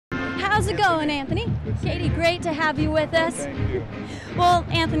How's it going, Anthony? Katie, great to have you with us. Thank you. Well,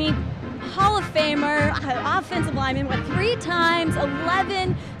 Anthony, Hall of Famer, offensive lineman, what, 3 times,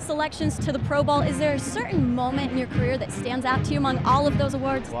 11 selections to the Pro Bowl. Is there a certain moment in your career that stands out to you among all of those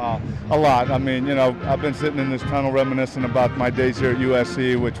awards? Wow, a lot. I mean, you know, I've been sitting in this tunnel reminiscing about my days here at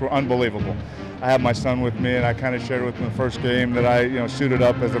USC, which were unbelievable. I have my son with me, and I kind of shared with him the first game that I, suited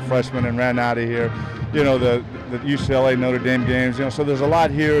up as a freshman and ran out of here. You know, the UCLA Notre Dame games. So there's a lot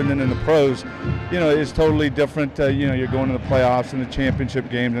here, and then in the pros, it's totally different. You're going to the playoffs and the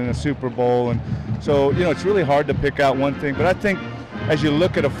championship games and the Super Bowl, and so it's really hard to pick out one thing. But I think as you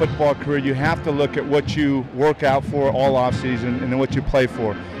look at a football career, you have to look at what you work out for all offseason and then what you play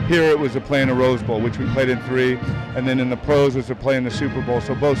for. Here it was to play in a Rose Bowl, which we played in 3, and then in the pros it was to play in the Super Bowl.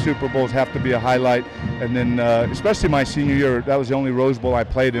 So both Super Bowls have to be a highlight. And then especially my senior year, that was the only Rose Bowl I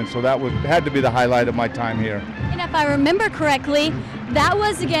played in, so that had to be the highlight of my time here. And if I remember correctly, that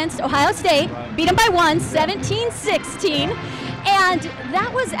was against Ohio State, beat them by 1, 17-16. And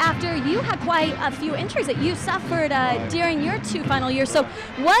that was after you had quite a few injuries that you suffered during your 2 final years. So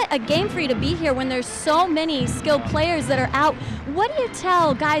what a game for you to be here when there's so many skilled players that are out. What do you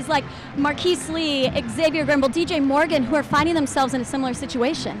tell guys like Marquise Lee, Xavier Grimble, DJ Morgan, who are finding themselves in a similar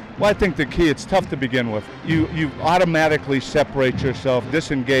situation? Well, I think the key, it's tough to begin with. You automatically separate yourself,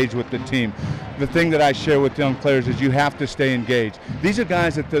 disengage with the team. The thing that I share with young players is you have to stay engaged. These are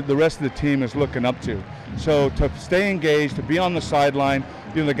guys that the rest of the team is looking up to. So to stay engaged, to be on the sideline,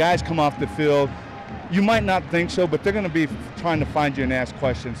 the guys come off the field, you might not think so, but they're going to be trying to find you and ask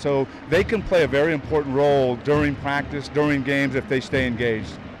questions. So they can play a very important role during practice, during games, if they stay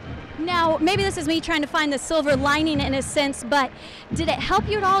engaged. Now, maybe this is me trying to find the silver lining in a sense, but did it help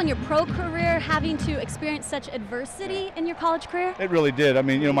you at all in your pro career having to experience such adversity in your college career? It really did. I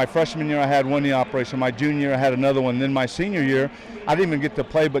mean, my freshman year I had 1 knee operation. My junior year I had another one. Then my senior year, I didn't even get to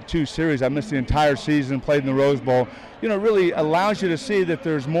play but 2 series. I missed the entire season, played in the Rose Bowl. It really allows you to see that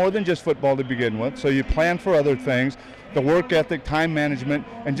there's more than just football to begin with. So you plan for other things, the work ethic, time management,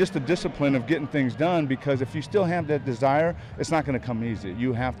 and just the discipline of getting things done, because if you still have that desire, it's not going to come easy.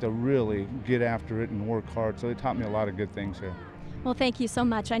 You have to really get after it and work hard. So they taught me a lot of good things here. Well, thank you so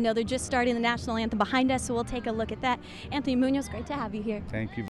much. I know they're just starting the national anthem behind us, so we'll take a look at that. Anthony Munoz, great to have you here. Thank you.